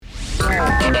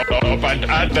and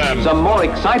add them. Some more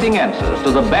exciting answers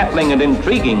to the baffling and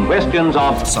intriguing questions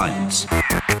of science.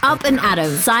 Up and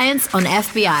Adam, Science on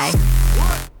FBI.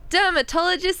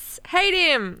 Dermatologists hate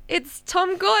him. It's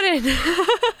Tom Gordon.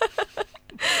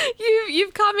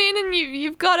 You've come in and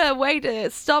you've got a way to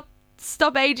stop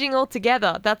aging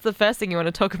altogether. That's the first thing you want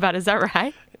to talk about. Is that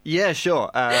right? Yeah,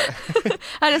 sure. I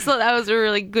just thought that was a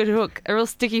really good hook, a real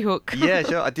sticky hook. Yeah,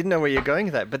 sure. I didn't know where you're going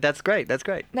with that, but that's great.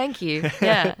 Thank you.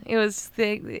 Yeah, it was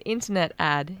the internet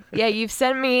ad. Yeah, you've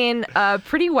sent me in a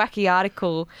pretty wacky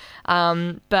article,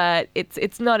 but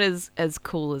it's not as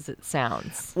cool as it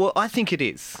sounds. Well, I think it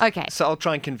is. Okay. So I'll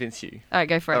try and convince you. All right,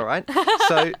 go for it. All right.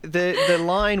 So the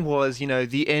line was,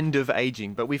 the end of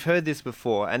aging, but we've heard this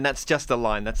before, and that's just a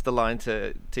line. That's the line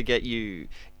to get you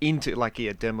into, like,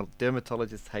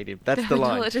 dermatologists hate him. That's the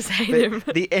line. Dermatologists hate him.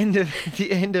 The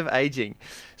end of aging.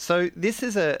 So this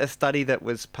is a study that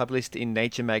was published in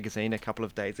Nature magazine a couple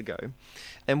of days ago,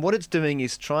 and what it's doing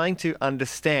is trying to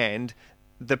understand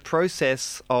the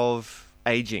process of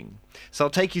aging. So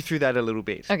I'll take you through that a little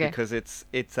bit, okay, because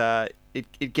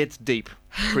it gets deep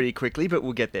pretty quickly, but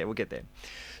we'll get there.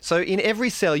 So in every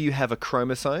cell you have a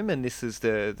chromosome, and this is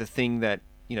the thing that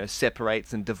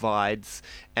separates and divides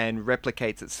and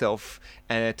replicates itself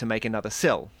to make another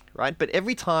cell, right? But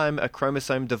every time a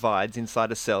chromosome divides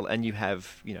inside a cell, and you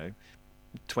have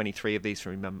 23 of these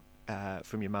from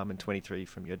your mum and 23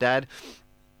 from your dad,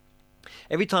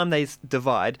 every time they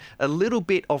divide, a little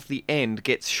bit of the end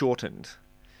gets shortened.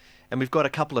 And we've got a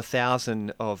couple of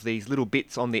thousand of these little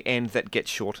bits on the end that get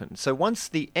shortened. So once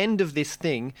the end of this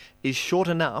thing is short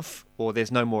enough, or there's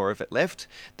no more of it left,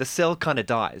 the cell kind of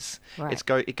dies. Right.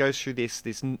 It goes through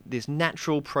this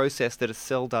natural process that a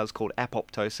cell does called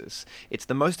apoptosis. It's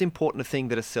the most important thing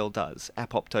that a cell does,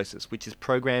 apoptosis, which is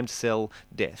programmed cell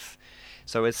death.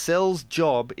 So a cell's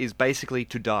job is basically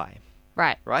to die.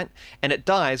 Right? And it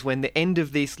dies when the end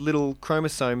of this little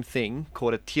chromosome thing,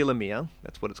 called a telomere,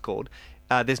 that's what it's called,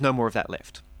 there's no more of that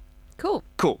left. Cool.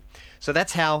 So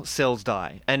that's how cells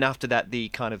die. And after that, the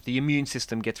immune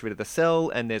system gets rid of the cell,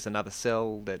 and there's another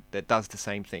cell that does the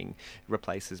same thing,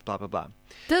 replaces, blah, blah, blah.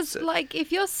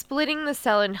 If you're splitting the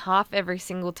cell in half every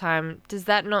single time, does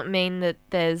that not mean that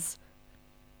there's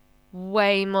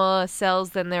way more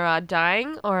cells than there are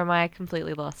dying, or am I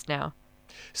completely lost now?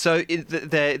 So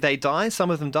they die,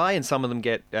 some of them die, and some of them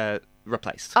get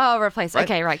replaced. Oh, replaced. Right?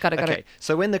 Okay, right, got it.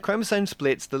 So when the chromosome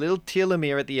splits, the little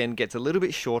telomere at the end gets a little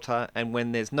bit shorter, and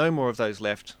when there's no more of those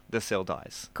left, the cell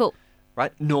dies. Cool.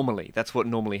 Right? Normally. That's what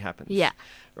normally happens. Yeah.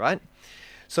 Right?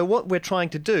 So what we're trying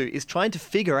to do is trying to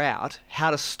figure out how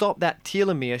to stop that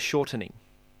telomere shortening.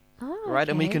 Oh, right?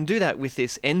 okay. And we can do that with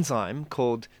this enzyme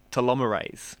called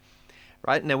telomerase.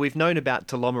 Right? Now, we've known about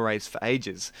telomerase for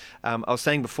ages. I was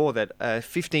saying before that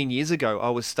 15 years ago,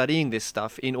 I was studying this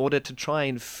stuff in order to try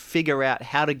and figure out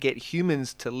how to get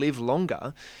humans to live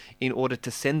longer in order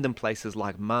to send them places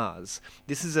like Mars.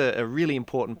 This is a really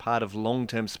important part of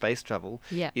long-term space travel,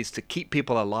 is to keep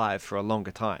people alive for a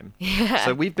longer time. Yeah.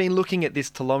 So we've been looking at this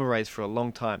telomerase for a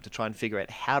long time to try and figure out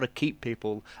how to keep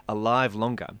people alive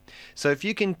longer. So if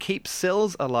you can keep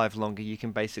cells alive longer, you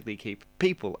can basically keep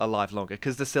people alive longer,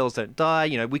 because the cells don't die.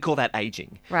 We call that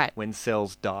aging. Right. When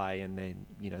cells die and then,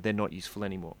 they're not useful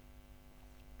anymore.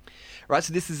 Right,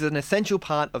 so this is an essential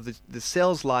part of the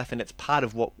cell's life, and it's part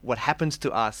of what happens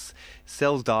to us.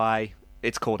 Cells die,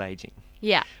 it's called aging.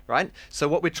 Yeah. Right? So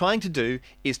what we're trying to do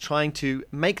is trying to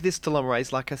make this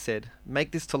telomerase, like I said,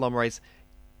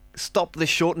 stop the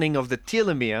shortening of the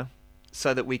telomere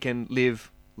so that we can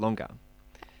live longer.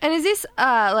 And is this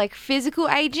physical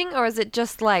aging, or is it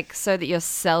just so that your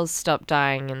cells stop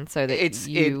dying and so that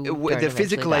the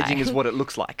physical aging is what it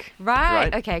looks like.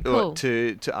 Right. Okay. Cool.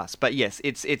 To us, but yes,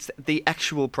 it's the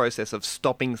actual process of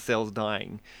stopping cells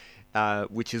dying,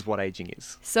 which is what aging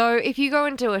is. So if you go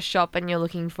into a shop and you're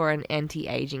looking for an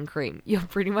anti-aging cream, you're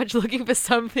pretty much looking for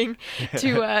something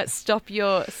to stop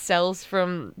your cells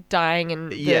from dying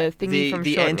and the thingy from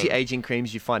the shortening. anti-aging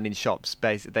creams you find in shops,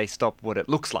 they stop what it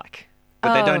looks like.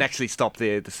 But they don't actually stop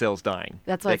the cells dying.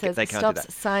 That's what it says. They can't do that.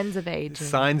 Stops signs of aging.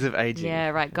 Signs of aging. Yeah,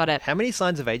 right. Got it. How many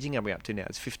signs of aging are we up to now?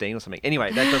 It's 15 or something.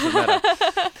 Anyway, that doesn't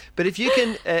matter. But if you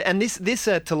can... and this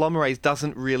telomerase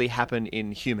doesn't really happen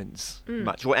in humans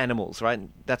much, or animals, right?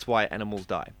 That's why animals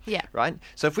die. Yeah. Right?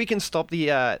 So if we can stop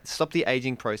the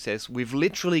aging process, we've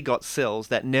literally got cells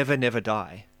that never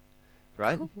die.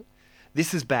 Right? Cool.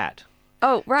 This is bad.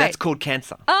 Oh, right. That's called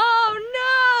cancer.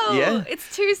 Oh, no! Yeah?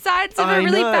 It's two sides of a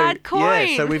really bad coin.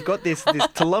 Yeah, so we've got this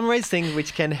telomerase thing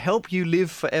which can help you live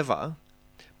forever,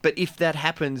 but if that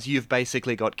happens, you've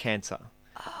basically got cancer.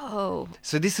 Oh.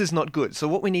 So this is not good. So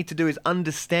what we need to do is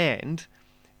understand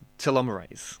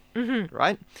telomerase,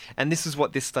 right? And this is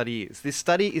what this study is. This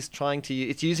study is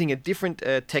it's using a different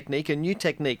technique, a new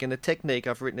technique, and the technique,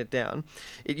 I've written it down,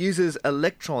 it uses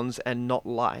electrons and not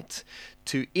light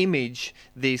to image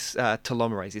this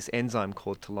telomerase, this enzyme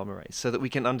called telomerase, so that we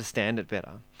can understand it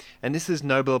better. And this is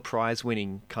Nobel Prize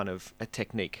winning kind of a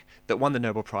technique that won the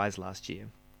Nobel Prize last year.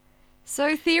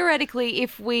 So theoretically,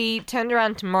 if we turned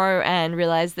around tomorrow and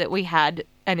realized that we had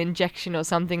an injection or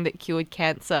something that cured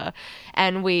cancer,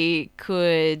 and we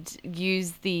could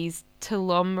use these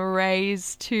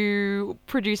telomerase to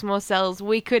produce more cells,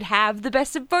 we could have the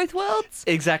best of both worlds?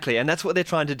 Exactly, and that's what they're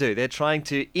trying to do. They're trying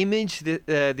to image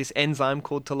this enzyme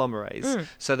called telomerase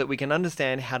so that we can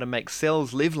understand how to make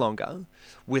cells live longer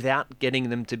without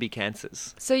getting them to be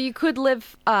cancers. So you could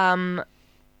live,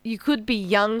 you could be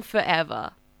young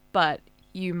forever, but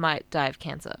you might die of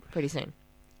cancer pretty soon.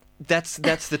 That's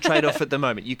the trade-off at the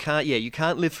moment. You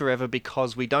can't live forever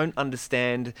because we don't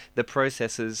understand the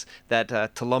processes that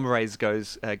telomerase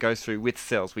goes through with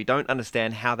cells. We don't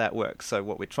understand how that works. So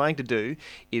what we're trying to do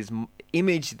is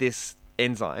image this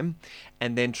enzyme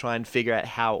and then try and figure out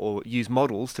how, or use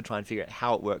models to try and figure out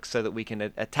how it works so that we can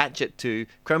attach it to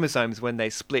chromosomes when they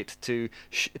split to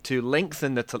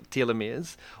lengthen the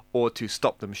telomeres or to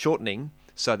stop them shortening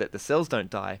so that the cells don't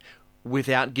die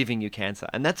without giving you cancer.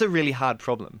 And that's a really hard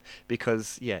problem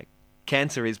because,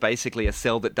 cancer is basically a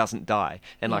cell that doesn't die.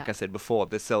 And like I said before,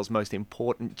 the cell's most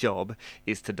important job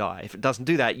is to die. If it doesn't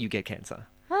do that, you get cancer.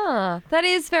 That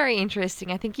is very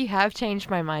interesting. I think you have changed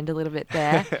my mind a little bit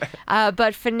there.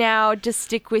 But for now, just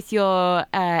stick with your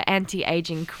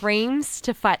anti-aging creams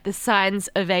to fight the signs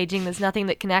of aging. There's nothing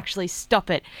that can actually stop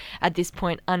it at this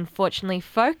point, unfortunately,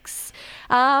 folks.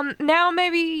 Now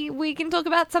maybe we can talk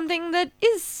about something that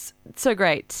is so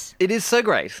great. It is so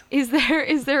great. Is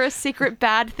there a secret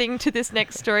bad thing to this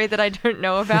next story that I don't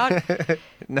know about?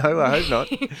 No, I hope not.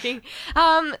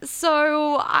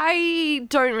 So I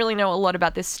don't really know a lot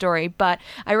about this story, but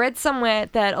I read somewhere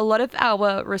that a lot of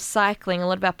our recycling, a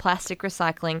lot of our plastic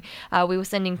recycling, we were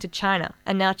sending to China.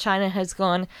 And now China has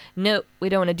gone, no, we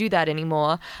don't want to do that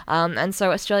anymore. And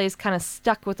so Australia's kind of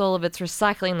stuck with all of its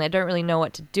recycling. They don't really know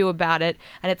what to do about it.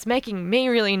 And it's making me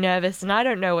really nervous, and I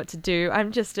don't know what to do.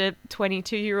 I'm just a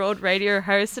 22-year-old radio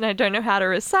host, and I don't know how to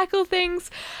recycle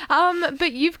things.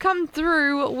 But you've come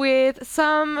through with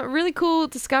some really cool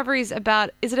discoveries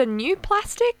about, is it a new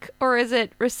plastic or is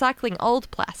it recycling old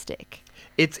plastic?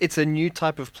 It's a new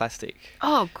type of plastic.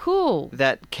 Oh, cool.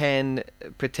 That can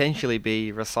potentially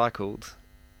be recycled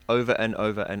over and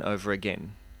over and over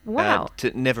again. Wow.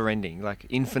 To never ending, like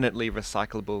infinitely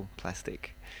recyclable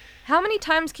plastic. How many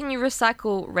times can you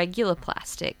recycle regular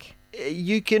plastic?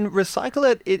 You can recycle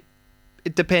it.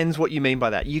 It depends what you mean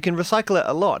by that. You can recycle it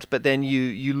a lot, but then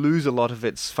you lose a lot of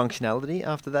its functionality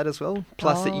after that as well.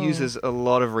 Plus, it uses a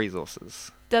lot of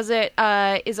resources. Does it?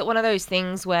 Is it one of those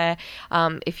things where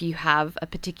if you have a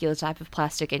particular type of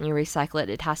plastic and you recycle it,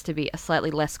 it has to be a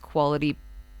slightly less quality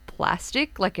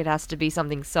plastic? Like it has to be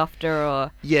something softer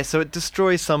or... Yeah, so it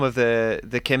destroys some of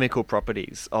the chemical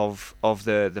properties of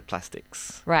the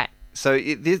plastics. Right. So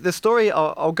the story,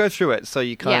 I'll go through it so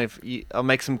you I'll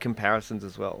make some comparisons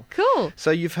as well. Cool.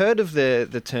 So you've heard of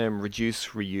the term reduce,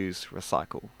 reuse,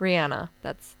 recycle. Rihanna,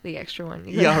 that's the extra one.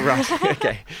 Yeah, right.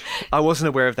 Okay. I wasn't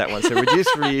aware of that one. So reduce,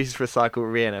 reuse, recycle,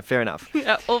 Rihanna. Fair enough.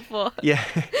 Yeah, all four. Yeah.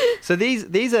 So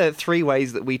these are three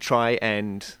ways that we try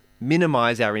and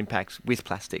minimize our impact with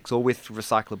plastics or with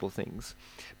recyclable things.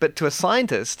 But to a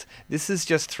scientist, this is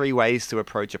just three ways to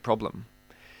approach a problem.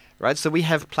 Right, so we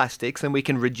have plastics, and we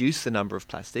can reduce the number of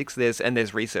plastics. There's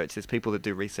research. There's people that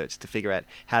do research to figure out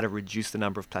how to reduce the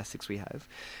number of plastics we have.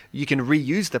 You can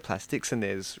reuse the plastics, and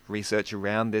there's research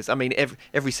around this. I mean,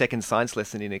 every second science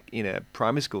lesson in a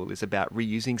primary school is about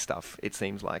reusing stuff. It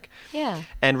seems like. Yeah.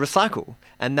 And recycle,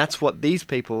 and that's what these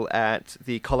people at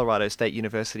the Colorado State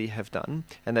University have done.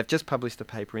 And they've just published a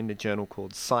paper in the journal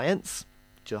called Science,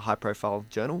 which is a high-profile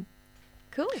journal.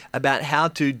 Cool. About how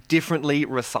to differently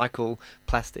recycle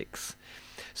plastics.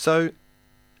 So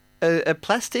a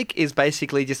plastic is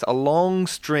basically just a long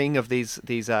string of these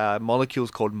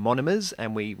molecules called monomers,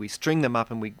 and we string them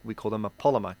up and we call them a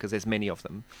polymer because there's many of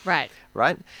them. Right.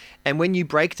 Right? And when you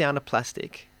break down a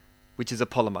plastic, which is a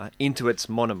polymer, into its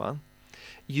monomer,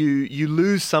 you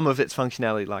lose some of its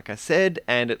functionality, like I said,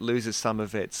 and it loses some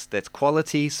of its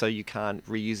quality, so you can't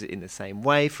reuse it in the same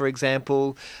way, for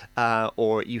example,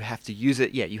 or you have to use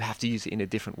it. Yeah, you have to use it in a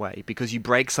different way because you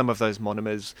break some of those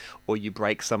monomers, or you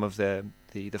break some of the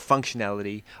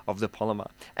functionality of the polymer.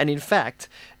 And in fact,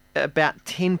 about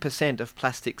 10% of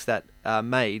plastics that are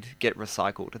made get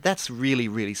recycled. That's really,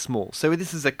 really small. So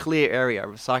this is a clear area of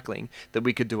recycling that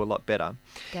we could do a lot better.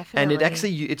 Definitely.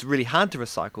 And it's really hard to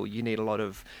recycle. You need a lot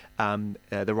of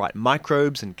the right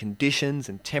microbes and conditions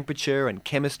and temperature and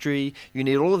chemistry. You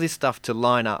need all of this stuff to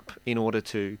line up in order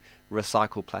to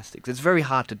recycle plastics. It's very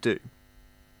hard to do.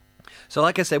 So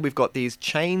like I said, we've got these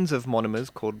chains of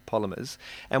monomers called polymers.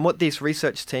 And what this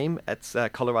research team at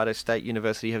Colorado State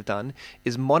University have done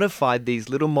is modified these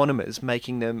little monomers,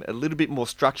 making them a little bit more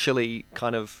structurally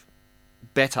kind of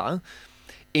better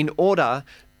in order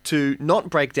to not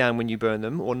break down when you burn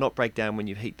them or not break down when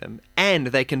you heat them. And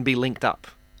they can be linked up.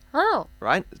 Oh.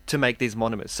 Right? To make these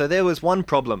monomers. So there was one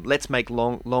problem. Let's make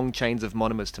long chains of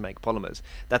monomers to make polymers.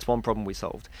 That's one problem we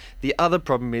solved. The other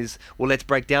problem is, well, let's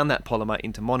break down that polymer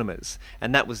into monomers.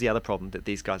 And that was the other problem that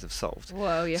these guys have solved.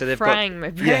 Whoa, you're so frying my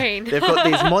brain. Yeah, they've got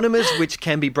these monomers which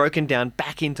can be broken down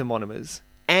back into monomers.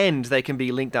 And they can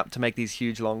be linked up to make these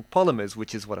huge long polymers,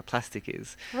 which is what a plastic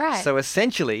is. Right. So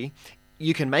essentially,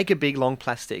 you can make a big long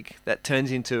plastic that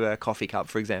turns into a coffee cup,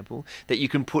 for example, that you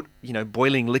can put,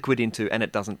 boiling liquid into and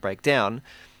it doesn't break down.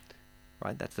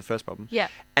 Right, that's the first problem. Yeah.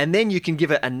 And then you can give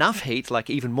it enough heat,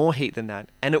 like even more heat than that,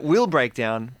 and it will break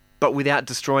down, but without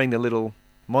destroying the little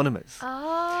monomers.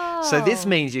 Oh. So this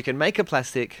means you can make a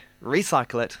plastic,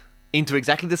 recycle it into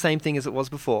exactly the same thing as it was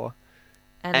before,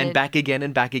 and back again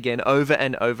and back again, over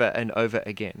and over and over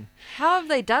again. How have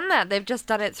they done that? They've just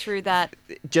done it through that...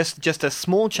 Just a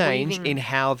small change weaving. in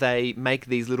how they make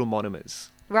these little monomers.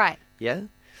 Right. Yeah?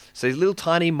 So these little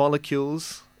tiny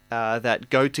molecules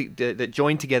that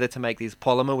join together to make this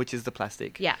polymer, which is the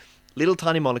plastic. Yeah. Little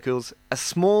tiny molecules, a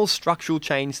small structural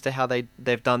change to how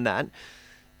they've done that,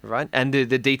 right? And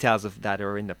the details of that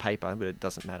are in the paper, but it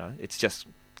doesn't matter. It's just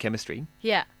chemistry.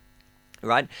 Yeah.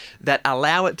 Right? That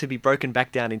allow it to be broken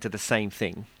back down into the same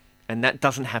thing. And that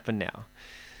doesn't happen now.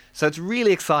 So it's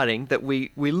really exciting that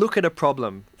we look at a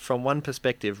problem from one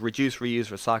perspective, reduce, reuse,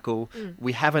 recycle.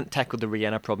 We haven't tackled the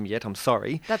Rihanna problem yet, I'm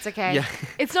sorry. That's okay. Yeah.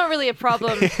 It's not really a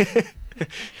problem.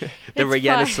 The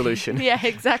Rihanna solution. Yeah,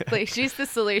 exactly. She's the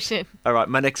solution. All right,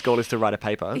 my next goal is to write a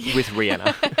paper with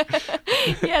Rihanna.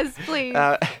 Yes, please.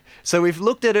 So we've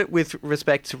looked at it with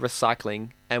respect to recycling,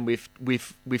 and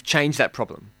we've changed that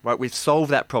problem, right? We've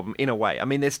solved that problem in a way. I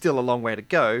mean, there's still a long way to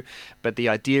go, but the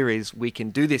idea is we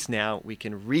can do this now. We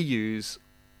can reuse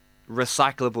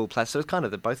recyclable plastic. So it's kind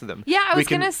of both of them. Yeah, I was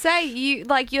going to say,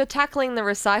 you're tackling the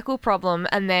recycle problem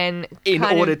and then in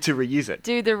order to reuse it.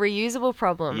 Do the reusable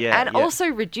problem. Yeah, and also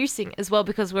reducing as well,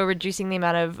 because we're reducing the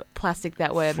amount of plastic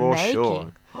that we're For making.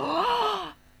 sure.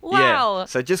 Wow. Yeah.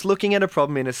 So just looking at a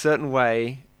problem in a certain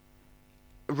way,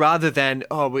 rather than,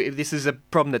 this is a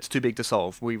problem that's too big to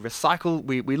solve. We recycle,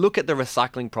 we look at the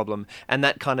recycling problem, and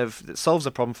that kind of solves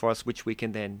a problem for us, which we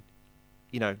can then,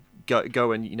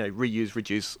 go and, reuse,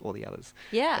 reduce all the others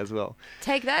as well.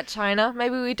 Take that, China.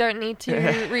 Maybe we don't need to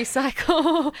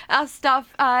recycle our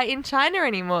stuff in China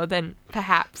anymore then,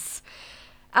 perhaps.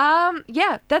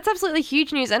 Yeah, that's absolutely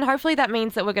huge news, and hopefully that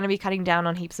means that we're going to be cutting down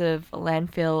on heaps of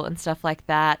landfill and stuff like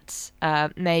that.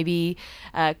 Maybe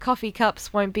coffee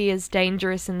cups won't be as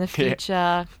dangerous in the future.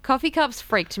 Yeah. Coffee cups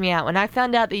freaked me out. When I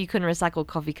found out that you couldn't recycle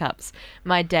coffee cups,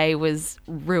 my day was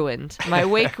ruined. My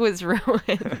week was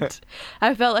ruined.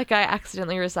 I felt like I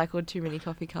accidentally recycled too many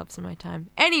coffee cups in my time.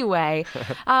 Anyway,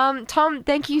 Tom,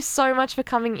 thank you so much for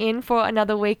coming in for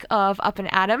another week of Up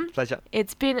and Atom. Pleasure.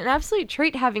 It's been an absolute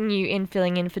treat having you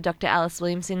filling in for Dr. Alice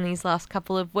Williamson these last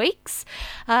couple of weeks.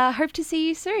 Hope to see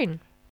you soon.